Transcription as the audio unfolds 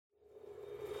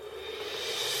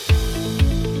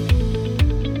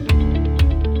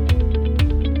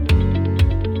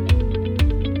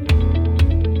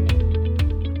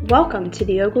Welcome to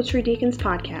the Ogletree Deacons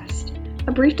Podcast,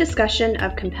 a brief discussion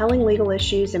of compelling legal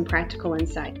issues and practical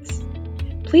insights.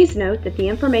 Please note that the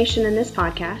information in this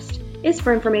podcast is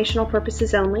for informational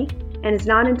purposes only and is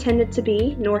not intended to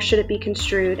be, nor should it be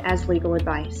construed as legal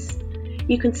advice.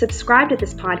 You can subscribe to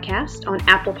this podcast on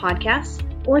Apple Podcasts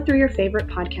or through your favorite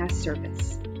podcast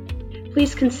service.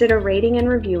 Please consider rating and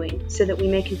reviewing so that we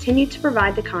may continue to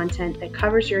provide the content that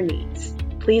covers your needs.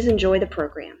 Please enjoy the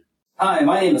program. Hi,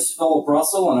 my name is Philip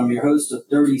Russell, and I'm your host of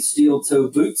Dirty Steel Toe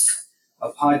Boots,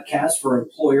 a podcast for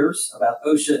employers about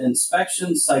OSHA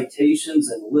inspections, citations,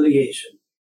 and litigation.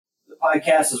 The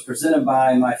podcast is presented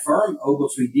by my firm,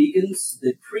 Ogletree Deacons,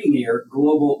 the premier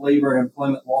global labor and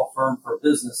employment law firm for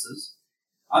businesses.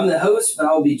 I'm the host, but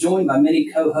I'll be joined by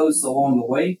many co-hosts along the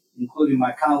way, including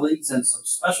my colleagues and some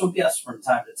special guests from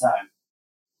time to time.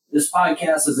 This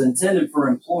podcast is intended for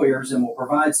employers and will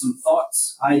provide some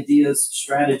thoughts, ideas,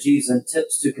 strategies, and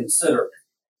tips to consider.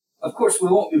 Of course, we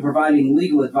won't be providing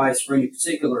legal advice for any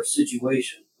particular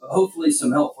situation, but hopefully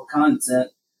some helpful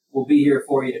content will be here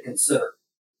for you to consider.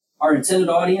 Our intended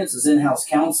audience is in-house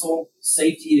counsel,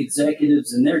 safety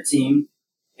executives and their team,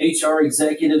 HR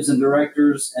executives and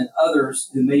directors, and others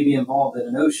who may be involved in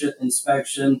an OSHA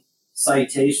inspection,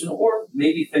 citation, or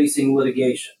maybe facing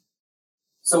litigation.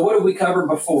 So what did we cover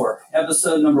before?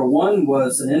 Episode number 1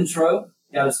 was an intro.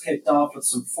 Got us kicked off with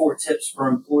some 4 tips for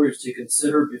employers to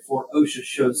consider before OSHA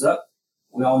shows up.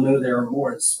 We all know there are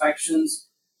more inspections,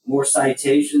 more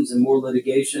citations, and more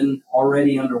litigation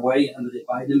already underway under the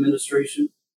Biden administration.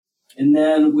 And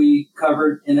then we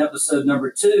covered in episode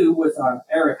number 2 with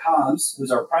Eric Hobbs, who's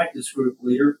our practice group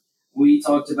leader. We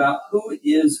talked about who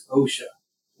is OSHA.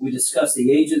 We discussed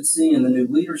the agency and the new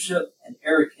leadership, and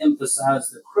Eric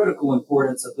emphasized the critical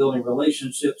importance of building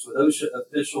relationships with OSHA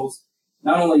officials,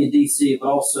 not only in D.C., but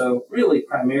also really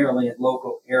primarily in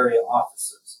local area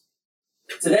offices.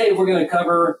 Today, we're going to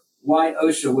cover why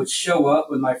OSHA would show up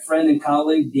with my friend and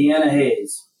colleague, Deanna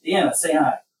Hayes. Deanna, say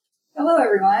hi. Hello,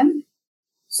 everyone.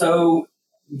 So,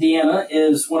 Deanna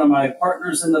is one of my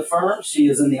partners in the firm. She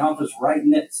is in the office right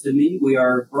next to me. We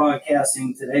are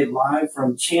broadcasting today live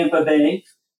from Tampa Bay.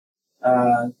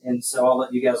 And so I'll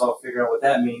let you guys all figure out what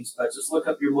that means, but just look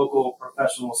up your local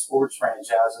professional sports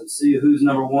franchise and see who's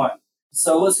number 1.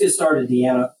 So let's get started,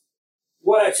 Deanna.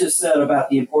 What I just said about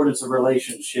the importance of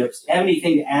relationships, do you have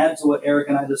anything to add to what Eric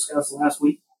and I discussed last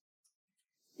week?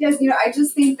 Yes, I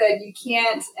just think that you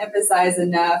can't emphasize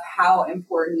enough how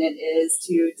important it is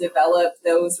to develop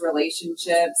those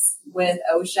relationships with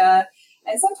OSHA.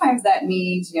 And sometimes that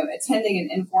means, attending an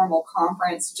informal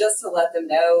conference just to let them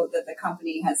know that the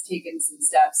company has taken some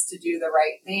steps to do the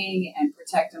right thing and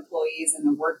protect employees in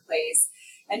the workplace.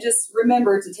 And just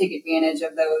remember to take advantage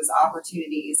of those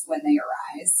opportunities when they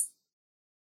arise.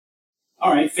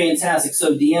 All right, fantastic.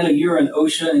 So, Deanna, you're an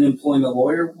OSHA and employment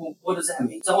lawyer. Well, what does that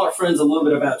mean? Tell our friends a little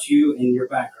bit about you and your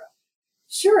background.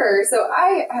 Sure. So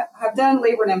I have done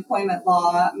labor and employment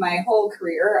law my whole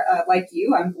career. Like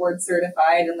you, I'm board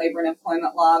certified in labor and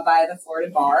employment law by the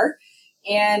Florida Bar.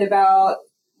 And about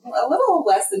a little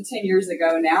less than 10 years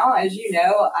ago now, as you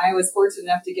know, I was fortunate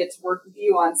enough to get to work with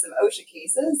you on some OSHA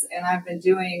cases, and I've been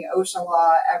doing OSHA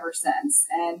law ever since.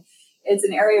 And it's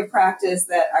an area of practice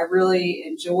that I really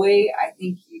enjoy. I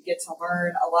think you get to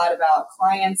learn a lot about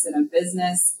clients and a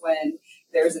business when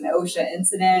there's an OSHA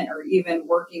incident, or even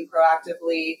working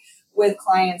proactively with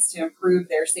clients to improve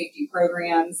their safety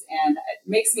programs. And it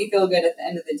makes me feel good at the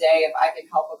end of the day if I can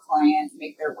help a client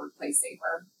make their workplace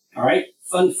safer. All right.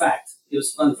 Fun fact. Give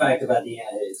us a fun fact about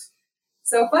Deanna Hayes.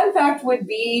 So fun fact would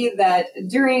be that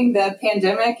during the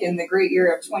pandemic in the great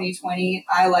year of 2020,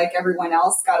 I, like everyone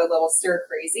else, got a little stir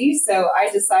crazy. So I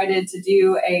decided to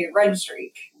do a run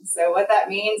streak. So what that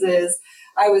means is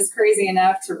I was crazy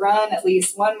enough to run at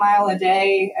least 1 mile a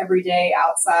day, every day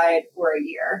outside for a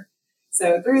year.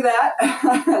 So through that,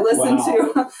 I listened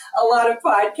to a lot of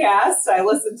podcasts. I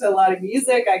listened to a lot of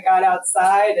music. I got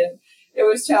outside, and it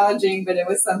was challenging, but it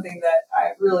was something that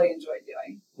I really enjoyed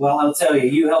doing. Well, I'll tell you,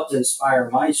 you helped inspire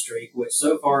my streak, which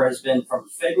so far has been from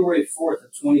February 4th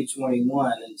of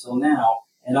 2021 until now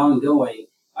and ongoing.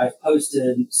 I've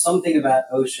posted something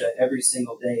about OSHA every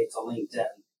single day to LinkedIn.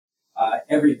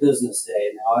 Every business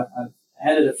day. Now, I've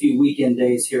added a few weekend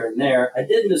days here and there. I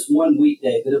did miss one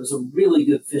weekday, but it was a really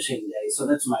good fishing day, so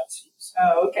that's my excuse.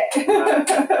 Oh,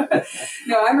 okay.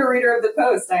 No, I'm a reader of the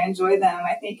Post. I enjoy them.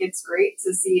 I think it's great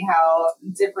to see how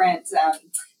different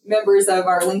members of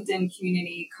our LinkedIn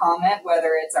community comment,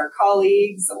 whether it's our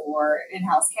colleagues or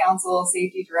in-house counsel,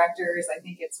 safety directors. I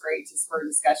think it's great to spur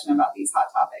discussion about these hot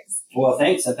topics. Well,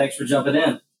 thanks, and thanks for jumping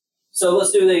in. So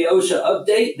let's do the OSHA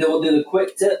update, then we'll do the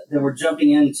quick tip, then we're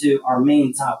jumping into our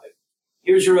main topic.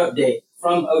 Here's your update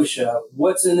from OSHA.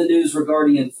 What's in the news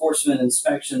regarding enforcement,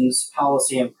 inspections,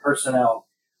 policy, and personnel?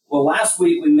 Well, last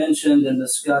week we mentioned and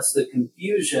discussed the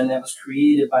confusion that was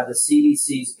created by the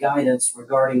CDC's guidance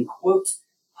regarding, quote,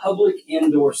 public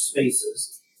indoor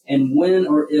spaces, and when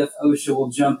or if OSHA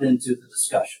will jump into the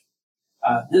discussion.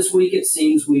 This week, it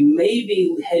seems we may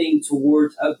be heading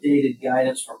towards updated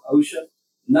guidance from OSHA.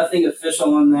 Nothing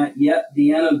official on that yet,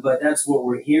 Deanna, but that's what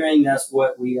we're hearing. That's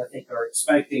what we, I think, are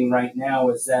expecting right now,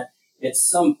 is that at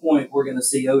some point we're going to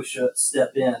see OSHA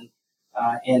step in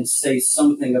and say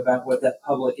something about what that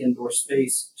public indoor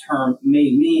space term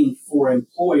may mean for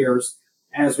employers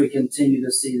as we continue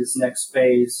to see this next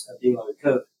phase of dealing with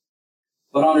COVID.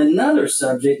 But on another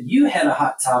subject, you had a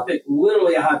hot topic,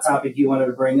 literally a hot topic you wanted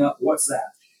to bring up. What's that?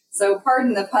 So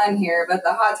pardon the pun here, but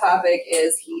the hot topic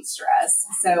is heat stress.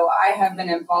 So I have been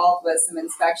involved with some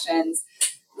inspections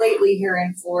lately here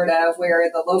in Florida where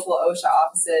the local OSHA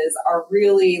offices are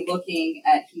really looking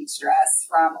at heat stress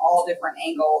from all different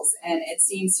angles. And it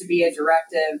seems to be a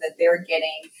directive that they're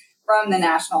getting from the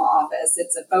national office.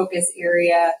 It's a focus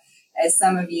area. As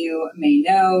some of you may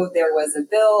know, there was a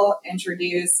bill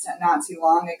introduced not too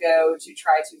long ago to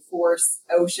try to force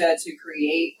OSHA to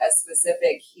create a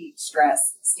specific heat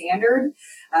stress standard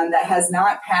that has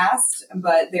not passed,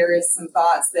 but there is some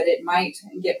thoughts that it might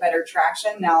get better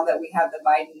traction now that we have the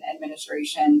Biden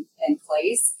administration in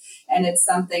place. And it's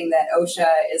something that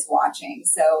OSHA is watching.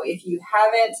 So if you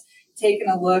haven't taken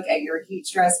a look at your heat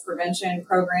stress prevention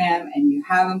program and you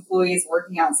have employees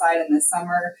working outside in the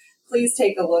summer, please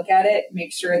take a look at it.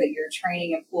 Make sure that you're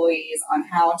training employees on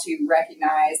how to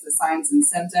recognize the signs and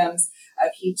symptoms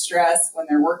of heat stress when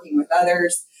they're working with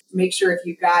others. Make sure if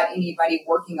you've got anybody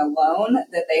working alone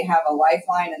that they have a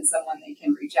lifeline and someone they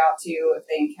can reach out to if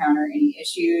they encounter any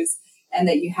issues, and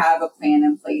that you have a plan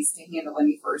in place to handle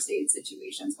any first aid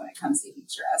situations when it comes to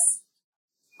heat stress.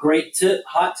 Great tip,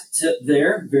 hot tip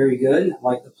there. Very good. I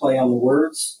like the play on the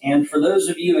words. And for those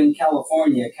of you in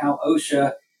California, Cal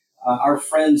OSHA, our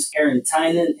friends Karen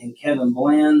Tynan and Kevin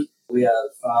Bland. We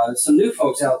have some new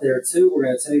folks out there, too. We're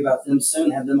going to tell you about them soon,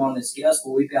 have them on as guests.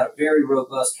 But we've got a very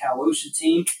robust Cal OSHA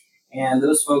team, and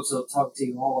those folks will talk to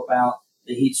you all about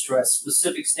the heat stress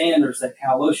specific standards that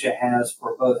Cal OSHA has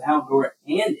for both outdoor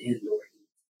and indoor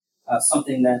heat.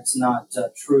 Something that's not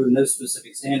true, no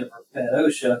specific standard for Fed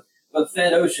OSHA, but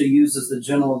Fed OSHA uses the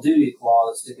general duty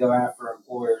clause to go after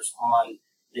employers on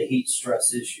the heat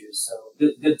stress issues. So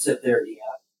good tip there,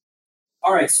 Deanna.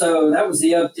 All right, so that was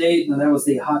the update, and that was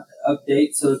the hot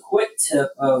update. So the quick tip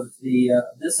of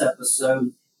this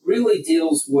episode really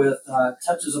deals with,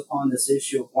 touches upon this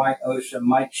issue of why OSHA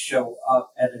might show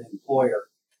up at an employer.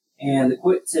 And the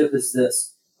quick tip is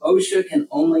this: OSHA can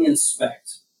only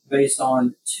inspect based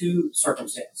on two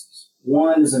circumstances.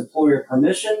 One is employer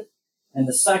permission, and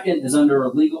the second is under a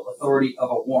legal authority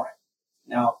of a warrant.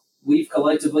 Now, we've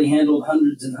collectively handled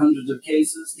hundreds and hundreds of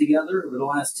cases together over the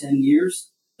last 10 years.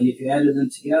 And if you added them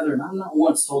together, and I'm not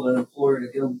once told an employer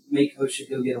to go make OSHA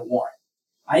go get a warrant.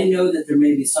 I know that there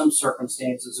may be some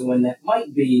circumstances when that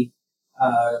might be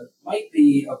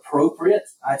appropriate.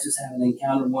 I just haven't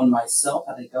encountered one myself.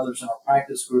 I think others in our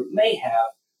practice group may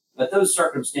have, but those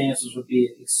circumstances would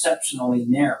be exceptionally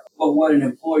narrow. But what an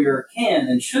employer can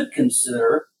and should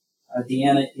consider,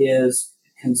 Deanna, is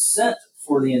consent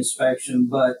for the inspection,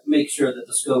 but make sure that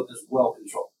the scope is well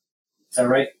controlled. Is that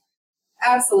right?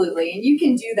 Absolutely. And you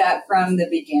can do that from the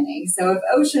beginning. So if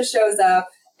OSHA shows up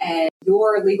and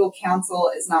your legal counsel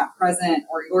is not present,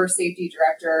 or your safety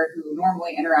director who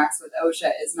normally interacts with OSHA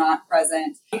is not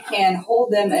present, you can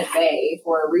hold them at bay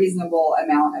for a reasonable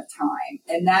amount of time.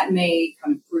 And that may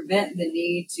kind of prevent the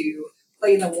need to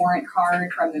play the warrant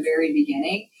card from the very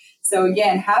beginning. So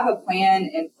again, have a plan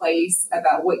in place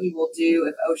about what you will do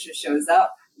if OSHA shows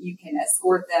up. You can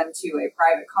escort them to a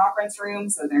private conference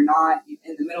room so they're not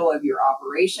in the middle of your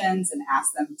operations, and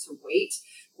ask them to wait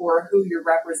for who your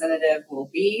representative will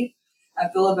be.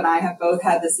 Philip and I have both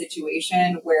had the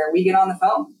situation where we get on the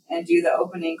phone and do the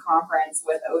opening conference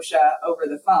with OSHA over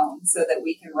the phone so that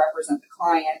we can represent the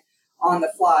client on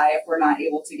the fly if we're not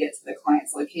able to get to the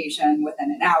client's location within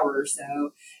an hour or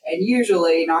so. And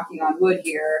usually, knocking on wood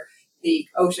here, the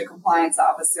OSHA compliance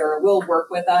officer will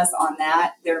work with us on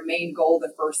that. Their main goal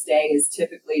the first day is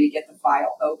typically to get the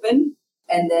file open,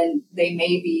 and then they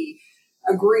may be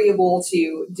agreeable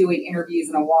to doing interviews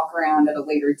and a walk around at a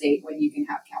later date when you can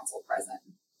have counsel present.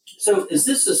 So is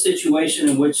this a situation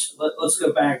in which, let's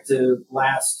go back to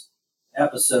last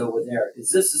episode with Eric.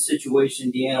 Is this a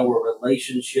situation, Deanna, where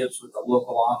relationships with the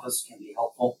local office can be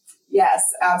helpful? Yes,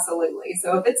 absolutely.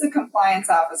 So if it's a compliance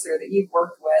officer that you've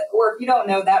worked with, or if you don't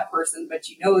know that person, but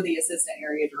you know the assistant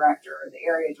area director or the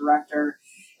area director,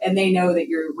 and they know that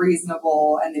you're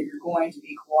reasonable and that you're going to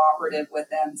be cooperative with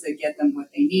them to get them what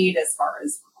they need as far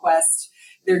as requests,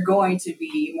 they're going to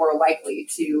be more likely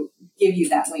to give you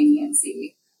that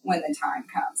leniency when the time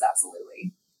comes.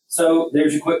 Absolutely. So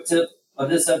there's your quick tip of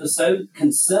this episode: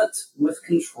 consent with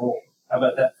control. How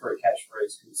about that for a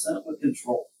catchphrase? Consent with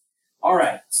control. All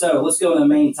right, so let's go to the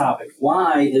main topic.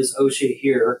 Why is OSHA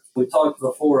here? We talked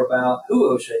before about who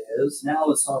OSHA is. Now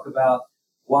let's talk about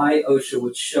why OSHA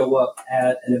would show up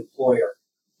at an employer.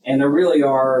 And there really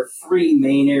are three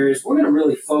main areas. We're going to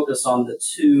really focus on the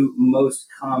two most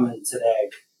common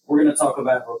today. We're going to talk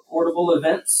about reportable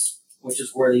events, which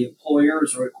is where the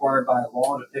employers are required by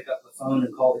law to pick up the phone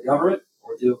and call the government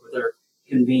or do it with their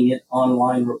convenient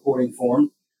online reporting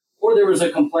form. Or there was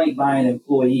a complaint by an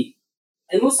employee.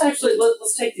 And let's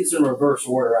take these in reverse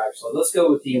order, actually. Let's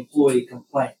go with the employee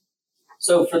complaint.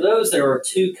 So for those, there are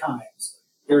two kinds.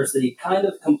 There's the kind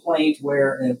of complaint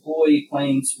where an employee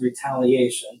claims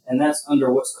retaliation, and that's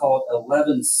under what's called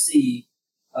 11C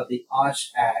of the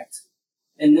OSH Act.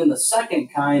 And then the second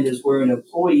kind is where an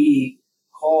employee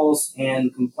calls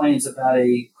and complains about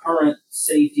a current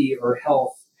safety or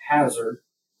health hazard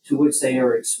to which they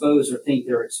are exposed or think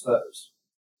they're exposed.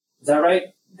 Is that right?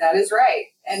 That is right.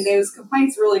 And those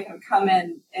complaints really can come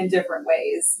in different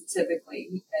ways,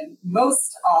 typically. And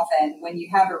most often, when you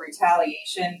have a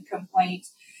retaliation complaint,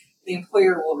 the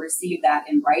employer will receive that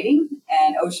in writing,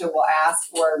 and OSHA will ask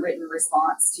for a written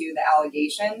response to the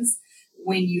allegations.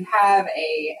 When you have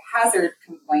a hazard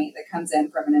complaint that comes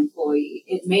in from an employee,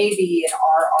 it may be an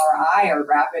RRI or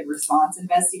rapid response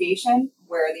investigation,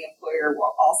 where the employer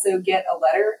will also get a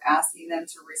letter asking them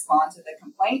to respond to the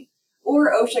complaint,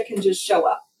 or OSHA can just show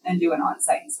up and do an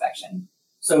on-site inspection.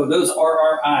 So those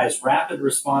RRIs, rapid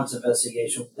response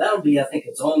investigation, that'll be, I think,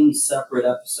 its own separate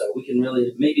episode. We can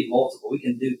really, maybe multiple, we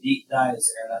can do deep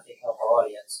dives there and I think help our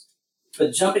audience.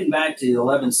 But jumping back to the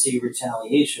 11C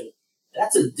retaliation,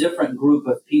 that's a different group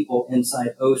of people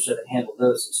inside OSHA that handle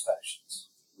those inspections.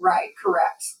 Right,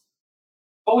 correct.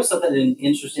 I always thought that an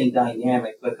interesting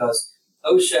dynamic because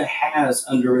OSHA has,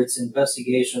 under its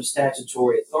investigation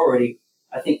statutory authority,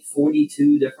 I think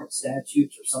 42 different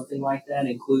statutes or something like that,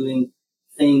 including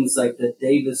things like the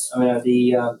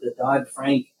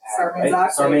Dodd-Frank Act,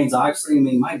 right? Sarbanes-Oxley. I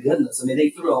mean, my goodness. I mean, they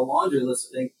threw a laundry list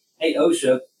of things. Hey,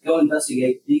 OSHA, go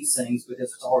investigate these things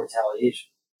because it's all retaliation.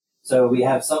 So we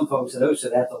have some folks at OSHA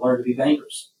that have to learn to be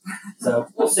bankers. So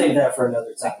we'll save that for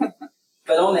another time.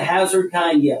 But on the hazard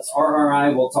kind, yes,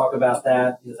 RRI, we'll talk about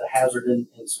that. There's a hazard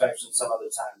inspection some other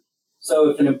time. So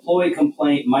if an employee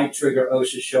complaint might trigger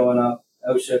OSHA showing up,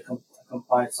 OSHA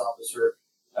compliance officer,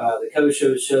 the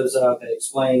COSHA shows up and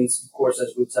explains, of course,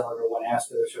 as we tell everyone, ask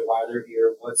OSHA why they're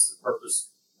here, what's the purpose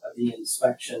of the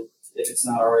inspection, if it's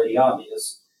not already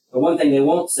obvious. The one thing they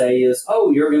won't say is,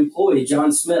 oh, your employee,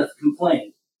 John Smith,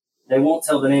 complained. They won't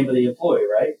tell the name of the employee,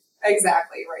 right?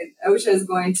 Exactly, right. OSHA is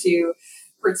going to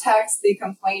protect the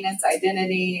complainant's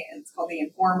identity. It's called the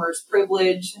informer's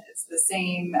privilege. It's the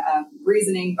same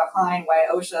reasoning behind why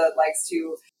OSHA likes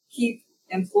to keep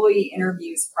employee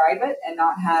interviews private and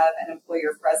not have an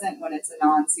employer present when it's a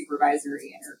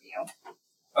non-supervisory interview.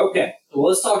 Okay, well,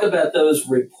 let's talk about those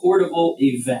reportable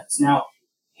events. Now,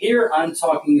 here I'm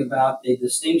talking about a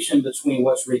distinction between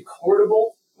what's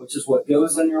recordable, which is what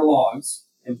goes in your logs,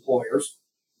 employers,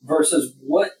 versus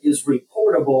what is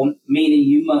reportable, meaning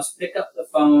you must pick up the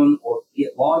phone or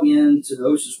log in to the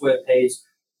OSHA's webpage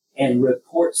and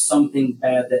report something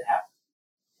bad that happened.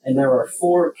 And there are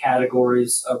 4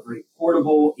 categories of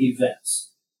reportable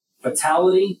events.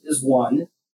 Fatality is one.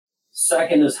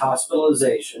 Second is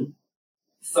hospitalization.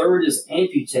 Third is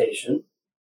amputation.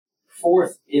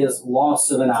 Fourth is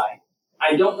loss of an eye.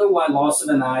 I don't know why loss of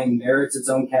an eye merits its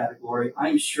own category.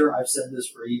 I'm sure I've said this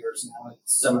for years now in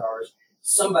seminars.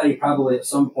 Somebody probably at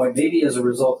some point, maybe as a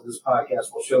result of this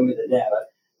podcast, will show me the data.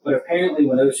 But apparently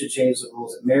when OSHA changed the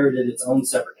rules, it merited its own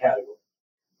separate category.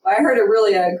 I heard a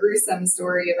really gruesome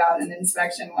story about an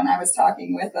inspection when I was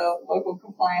talking with a local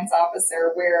compliance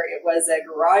officer where it was a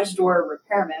garage door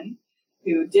repairman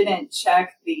who didn't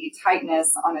check the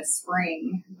tightness on a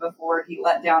spring before he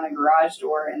let down a garage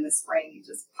door, and the spring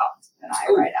just popped an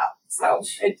eye right out. So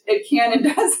it can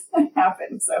and does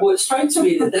happen. So well, it strikes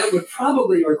me that would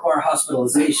probably require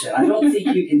hospitalization. I don't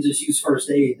think you can just use first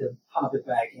aid to pop it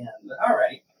back in, but all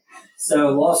right.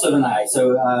 So loss of an eye.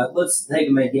 So let's take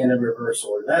them again in reverse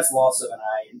order. That's loss of an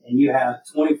eye, and you have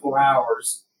 24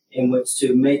 hours in which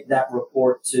to make that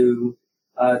report to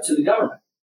the government.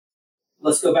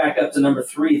 let's go back up to number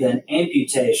 3 then,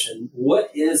 amputation. What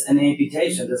is an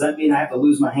amputation? Does that mean I have to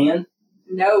lose my hand?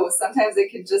 No, sometimes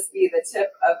it can just be the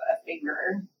tip of a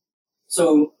finger.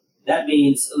 So that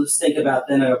means, let's think about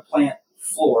then a plant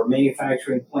floor,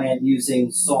 manufacturing plant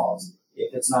using saws.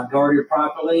 If it's not guarded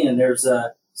properly and there's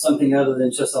something other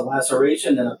than just a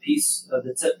laceration and a piece of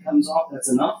the tip comes off, that's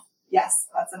enough? Yes,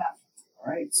 that's enough.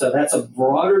 All right, so that's a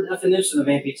broader definition of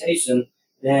amputation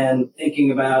than thinking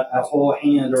about a whole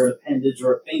hand or an appendage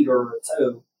or a finger or a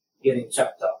toe getting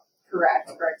chopped off.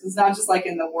 Correct. It's not just like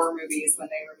in the war movies when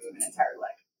they remove an entire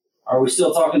leg. Are we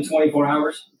still talking 24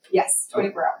 hours? Yes,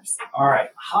 24 hours. All right,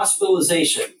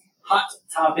 hospitalization. Hot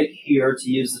topic here, to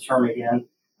use the term again.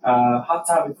 Hot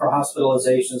topic for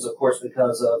hospitalizations, of course,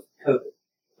 because of COVID.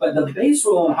 But the base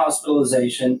rule in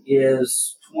hospitalization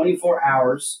is 24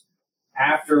 hours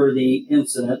after the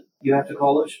incident, you have to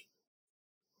call OSHA.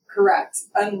 Correct.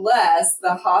 Unless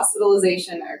the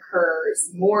hospitalization occurs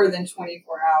more than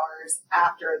 24 hours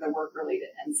after the work-related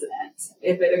incident.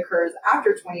 If it occurs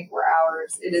after 24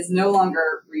 hours, it is no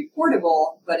longer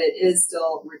reportable, but it is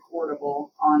still recordable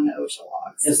on the OSHA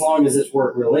logs. As long as it's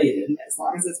work-related. As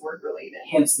long as it's work-related.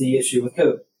 Hence the issue with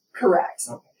COVID. Correct.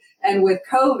 Okay. And with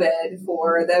COVID,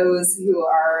 for those who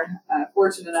are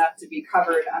fortunate enough to be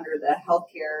covered under the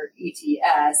healthcare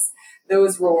ETS,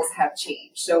 those rules have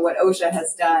changed. So what OSHA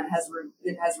has done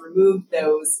it has removed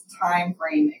those time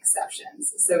frame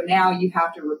exceptions. So now you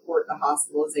have to report the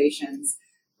hospitalizations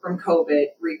from COVID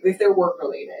if they're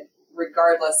work-related,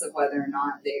 regardless of whether or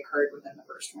not they occurred within the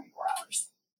first 24 hours.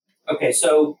 Okay,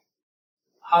 so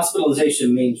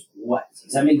hospitalization means what?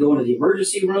 Does that mean going to the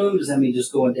emergency room? Does that mean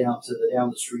just going down to the down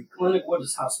the street clinic? What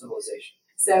is hospitalization?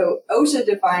 So OSHA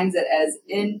defines it as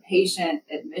inpatient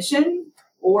admission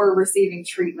or receiving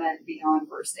treatment beyond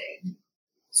first aid.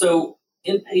 So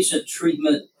inpatient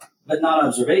treatment, but not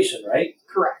observation, right?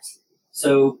 Correct.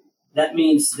 So that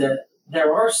means that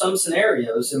there are some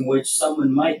scenarios in which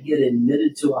someone might get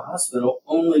admitted to a hospital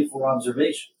only for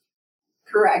observation.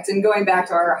 Correct. And going back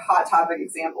to our hot topic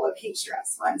example of heat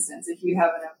stress, for instance, if you have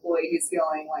an employee who's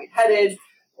feeling lightheaded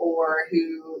or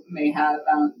who may have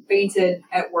fainted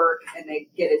at work and they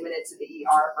get admitted to the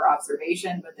ER for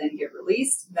observation but then get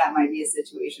released, that might be a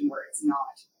situation where it's not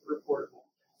reportable.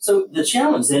 So the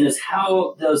challenge then is,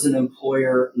 how does an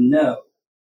employer know?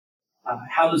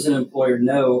 How does an employer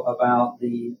know about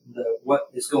the what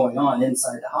is going on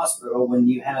inside the hospital when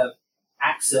you have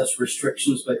access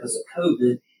restrictions because of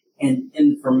COVID and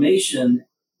information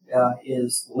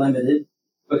is limited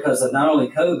because of not only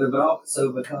COVID, but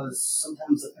also because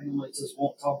sometimes the family just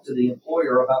won't talk to the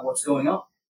employer about what's going on?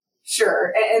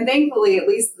 Sure. And thankfully, at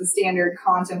least the standard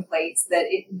contemplates that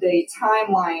the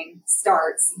timeline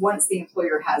starts once the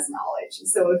employer has knowledge.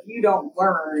 So if you don't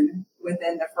learn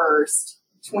within the first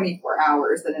 24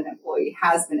 hours that an employee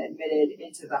has been admitted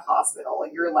into the hospital,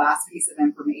 and your last piece of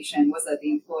information was that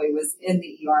the employee was in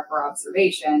the ER for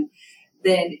observation,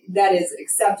 then that is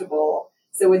acceptable.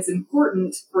 So it's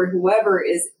important for whoever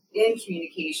is in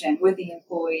communication with the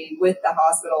employee, with the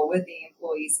hospital, with the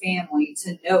employee's family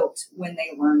to note when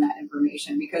they learn that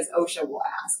information, because OSHA will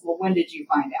ask, well, when did you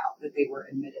find out that they were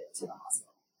admitted to the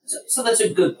hospital? So that's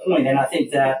a good point, and I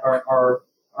think that our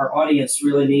audience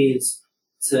really needs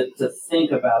to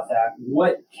think about that.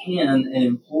 What can an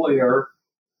employer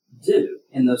do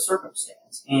in those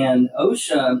circumstances? And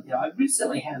OSHA, I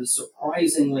recently had a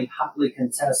surprisingly hotly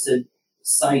contested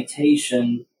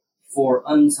citation for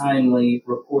untimely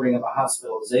reporting of a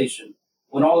hospitalization.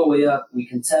 Went all the way up, we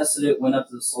contested it, went up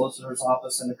to the solicitor's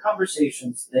office, and the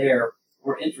conversations there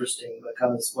were interesting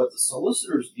because what the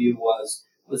solicitor's view was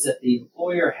that the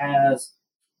employer has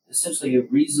essentially a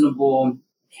reasonable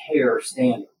care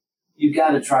standard. You've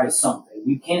got to try something.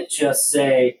 You can't just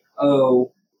say,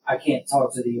 oh, I can't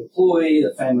talk to the employee,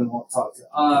 the family won't talk to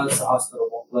us, the hospital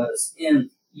won't let us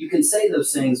in. You can say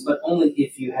those things, but only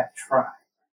if you have tried.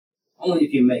 Only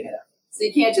if you make an effort. So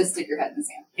you can't just stick your head in the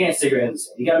sand. You can't stick your head in the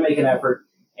sand. You got to make an effort,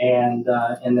 and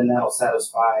then that'll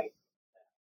satisfy.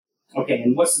 Okay,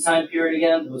 and what's the time period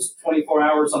again? It was 24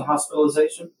 hours on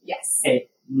hospitalization? Yes. Okay,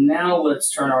 now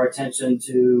let's turn our attention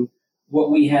to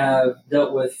what we have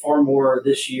dealt with far more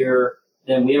this year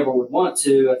than we ever would want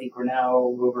to. I think we're now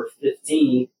over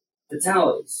 15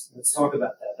 fatalities. Let's talk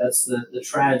about that. That's the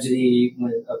tragedy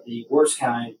of the worst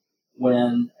kind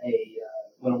when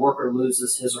a worker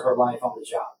loses his or her life on the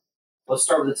job. Let's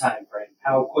start with the time frame.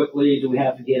 How quickly do we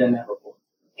have to get in that report?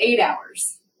 8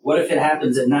 hours. What if it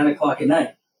happens at 9 o'clock at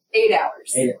night? 8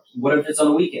 hours. 8 hours. What if it's on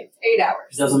a weekend? 8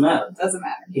 hours. It doesn't matter. Doesn't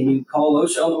matter. Can you call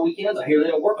OSHA on the weekends? I hear they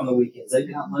don't work on the weekends. They've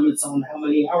got limits on how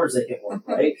many hours they can work,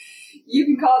 right? You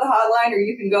can call the hotline or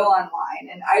you can go online.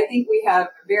 And I think we have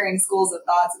varying schools of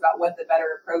thoughts about what the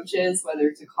better approach is,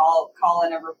 whether to call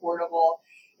in a reportable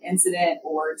incident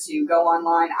or to go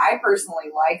online. I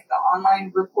personally like the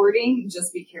online reporting.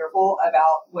 Just be careful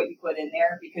about what you put in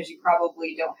there because you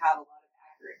probably don't have a lot of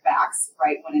accurate facts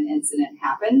right when an incident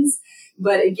happens,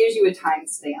 but it gives you a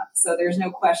timestamp. So there's no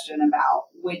question about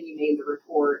when you made the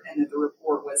report and that the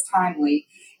report was timely.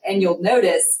 And you'll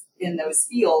notice in those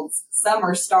fields, some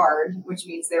are starred, which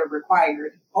means they're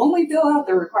required. Only fill out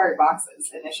the required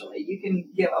boxes initially. You can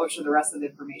give OSHA the rest of the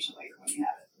information later when you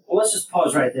have it. Well, let's just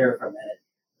pause right there for a minute.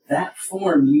 That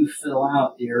form you fill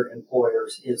out, dear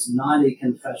employers, is not a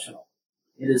confessional.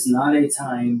 It is not a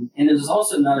time, and it is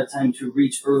also not a time to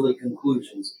reach early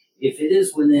conclusions. If it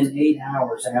is within 8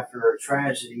 hours after a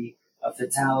tragedy, a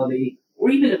fatality, or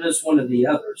even if it's one of the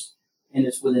others, and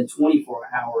it's within 24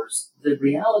 hours, the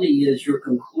reality is your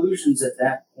conclusions at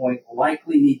that point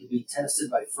likely need to be tested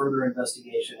by further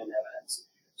investigation and evidence.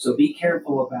 So be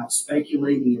careful about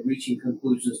speculating and reaching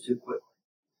conclusions too quickly.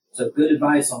 So good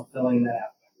advice on filling that out.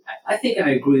 I think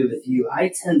I agree with you.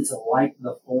 I tend to like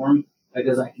the form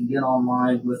because I can get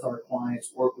online with our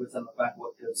clients, work with them about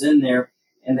what goes in there,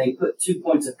 and they put 2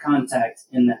 points of contact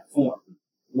in that form.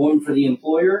 One for the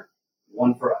employer,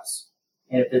 one for us.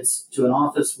 And if it's to an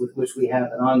office with which we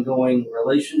have an ongoing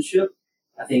relationship,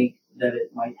 I think that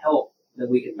it might help that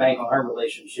we can bank on our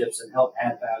relationships and help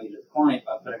add value to the client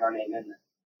by putting our name in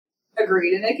there.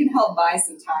 Agreed. And it can help buy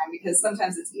some time because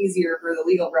sometimes it's easier for the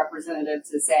legal representative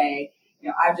to say,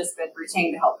 I've just been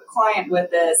retained to help the client with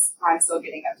this. I'm still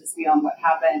getting up to speed on what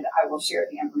happened. I will share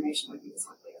the information with you as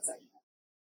quickly as I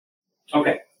can.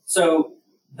 Okay. So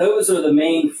those are the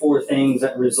main 4 things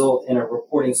that result in a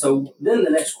reporting. So then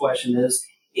the next question is,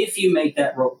 if you make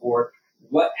that report,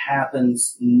 what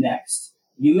happens next?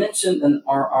 You mentioned an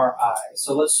RRI.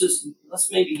 So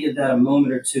let's maybe give that a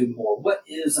moment or two more. What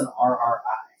is an RRI?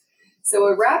 So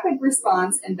a rapid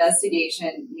response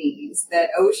investigation means that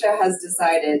OSHA has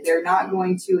decided they're not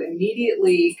going to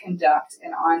immediately conduct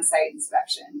an on-site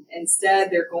inspection. Instead,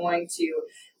 they're going to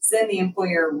send the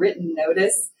employer written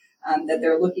notice that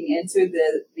they're looking into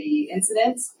the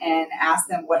incident and ask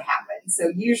them what happened.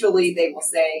 So usually they will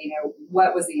say,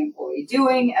 what was the employee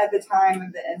doing at the time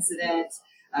of the incident?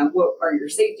 What are your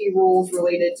safety rules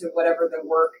related to whatever the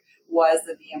work was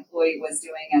that the employee was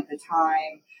doing at the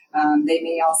time? They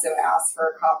may also ask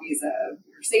for copies of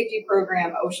your safety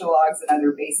program, OSHA logs, and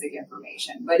other basic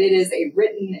information. But it is a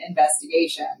written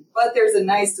investigation. But there's a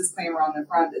nice disclaimer on the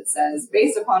front that says,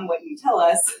 based upon what you tell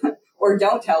us, or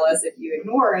don't tell us if you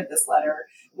ignore this letter,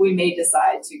 we may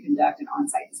decide to conduct an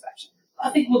on-site inspection. I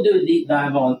think we'll do a deep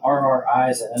dive on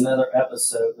RRIs in another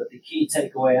episode, but the key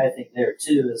takeaway I think there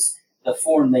too is the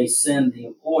form they send the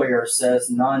employer says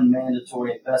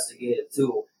non-mandatory investigative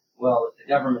tool. Well, if the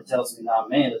government tells me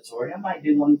non-mandatory, I might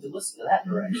be wanting to listen to that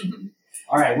direction.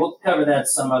 All right, we'll cover that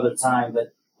some other time,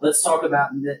 but let's talk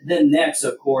about then next,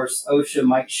 of course, OSHA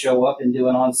might show up and do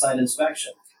an on-site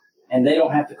inspection. And they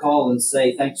don't have to call and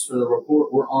say, thanks for the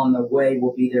report, we're on the way,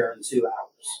 we'll be there in 2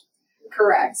 hours.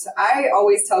 Correct. I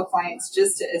always tell clients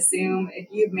just to assume if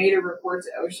you've made a report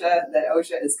to OSHA that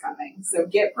OSHA is coming. So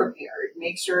get prepared.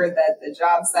 Make sure that the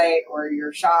job site or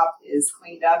your shop is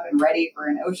cleaned up and ready for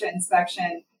an OSHA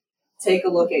inspection. Take a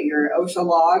look at your OSHA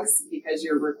logs because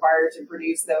you're required to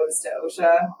produce those to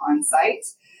OSHA on site.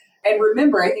 And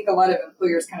remember, I think a lot of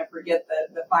employers kind of forget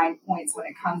the fine points when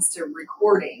it comes to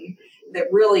recording, that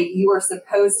really you are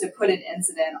supposed to put an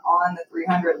incident on the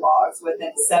 300 logs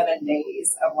within 7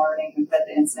 days of learning that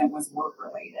the incident was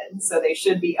work-related. So they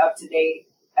should be up to date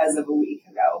as of a week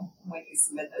ago when you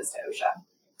submit those to OSHA.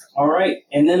 All right.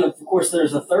 And then, of course,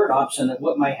 there's a third option that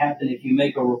what might happen if you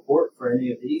make a report for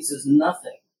any of these is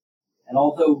nothing. And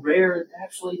although rare, it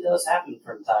actually does happen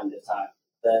from time to time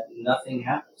that nothing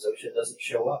happens. OSHA doesn't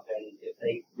show up. And if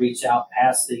they reach out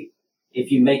if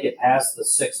you make it past the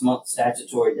 6-month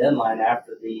statutory deadline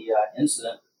after the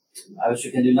incident,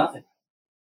 OSHA can do nothing.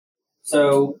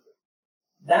 So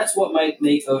that's what might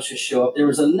make OSHA show up. There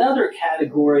was another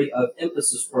category of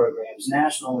emphasis programs,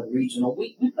 national and regional.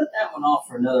 We put that one off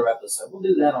for another episode. We'll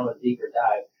do that on a deeper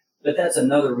dive. But that's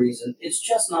another reason. It's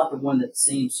just not the one that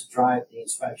seems to drive the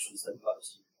inspections the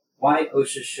most. Why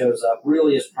OSHA shows up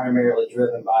really is primarily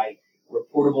driven by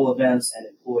reportable events and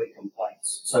employee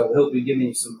complaints. So I hope we give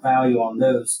you some value on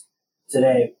those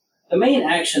today. The main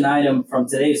action item from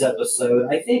today's episode,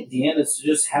 I think, Deanna, is to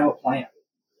just have a plan.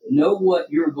 Know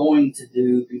what you're going to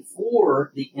do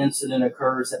before the incident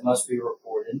occurs that must be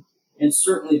reported, and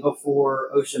certainly before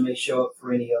OSHA may show up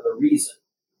for any other reason.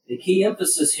 The key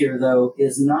emphasis here, though,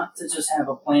 is not to just have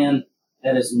a plan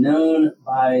that is known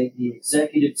by the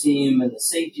executive team and the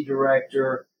safety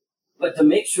director, but to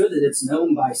make sure that it's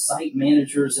known by site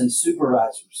managers and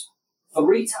supervisors.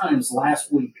 3 times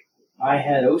last week, I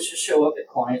had OSHA show up at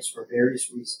clients for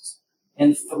various reasons.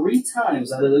 And 3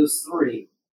 times out of those 3,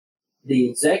 the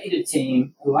executive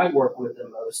team, who I work with the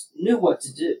most, knew what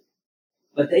to do.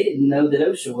 But they didn't know that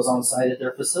OSHA was on site at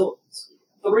their facilities.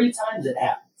 3 times it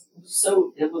happened.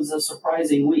 So it was a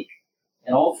surprising week.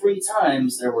 And all 3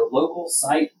 times, there were local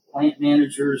site plant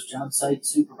managers, job site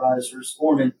supervisors,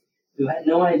 foremen, who had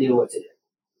no idea what to do.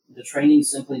 The training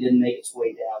simply didn't make its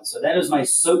way down. So that is my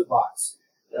soapbox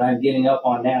that I'm getting up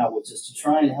on now, which is to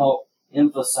try and help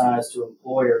emphasize to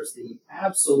employers the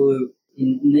absolute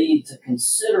need to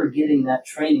consider getting that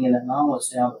training and that knowledge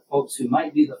down to folks who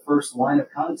might be the first line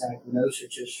of contact when OSHA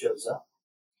just shows up.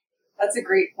 That's a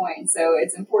great point. So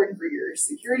it's important for your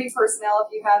security personnel,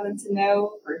 if you have them, to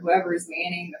know, for whoever is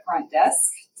manning the front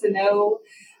desk to know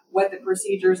what the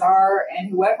procedures are, and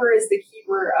whoever is the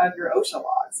keeper of your OSHA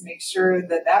logs, make sure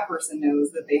that that person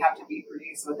knows that they have to be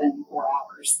produced within 4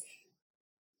 hours.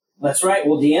 That's right.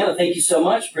 Well, Deanna, thank you so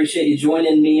much. Appreciate you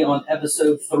joining me on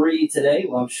episode 3 today.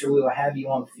 Well, I'm sure we will have you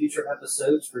on future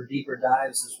episodes for deeper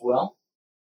dives as well.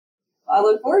 I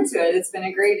look forward to it. It's been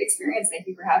a great experience. Thank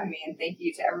you for having me, and thank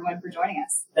you to everyone for joining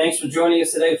us. Thanks for joining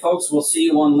us today, folks. We'll see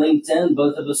you on LinkedIn.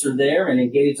 Both of us are there and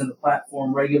engage in the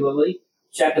platform regularly.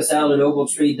 Check us out at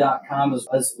ogletree.com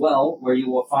as well, where you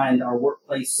will find our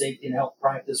workplace safety and health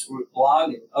practice group blog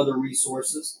and other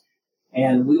resources.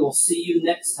 And we will see you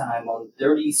next time on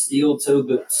Dirty Steel Toe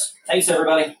Boots. Thanks,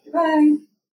 everybody. Goodbye.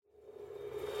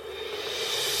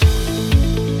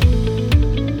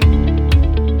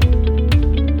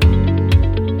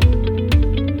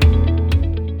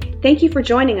 Thank you for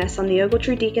joining us on the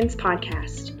Ogletree Deacons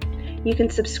podcast. You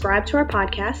can subscribe to our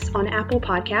podcasts on Apple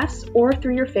Podcasts or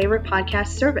through your favorite podcast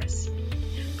service.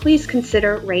 Please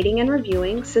consider rating and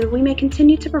reviewing so that we may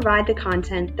continue to provide the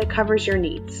content that covers your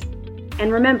needs.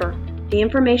 And remember, the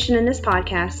information in this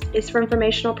podcast is for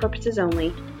informational purposes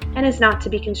only and is not to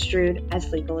be construed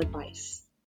as legal advice.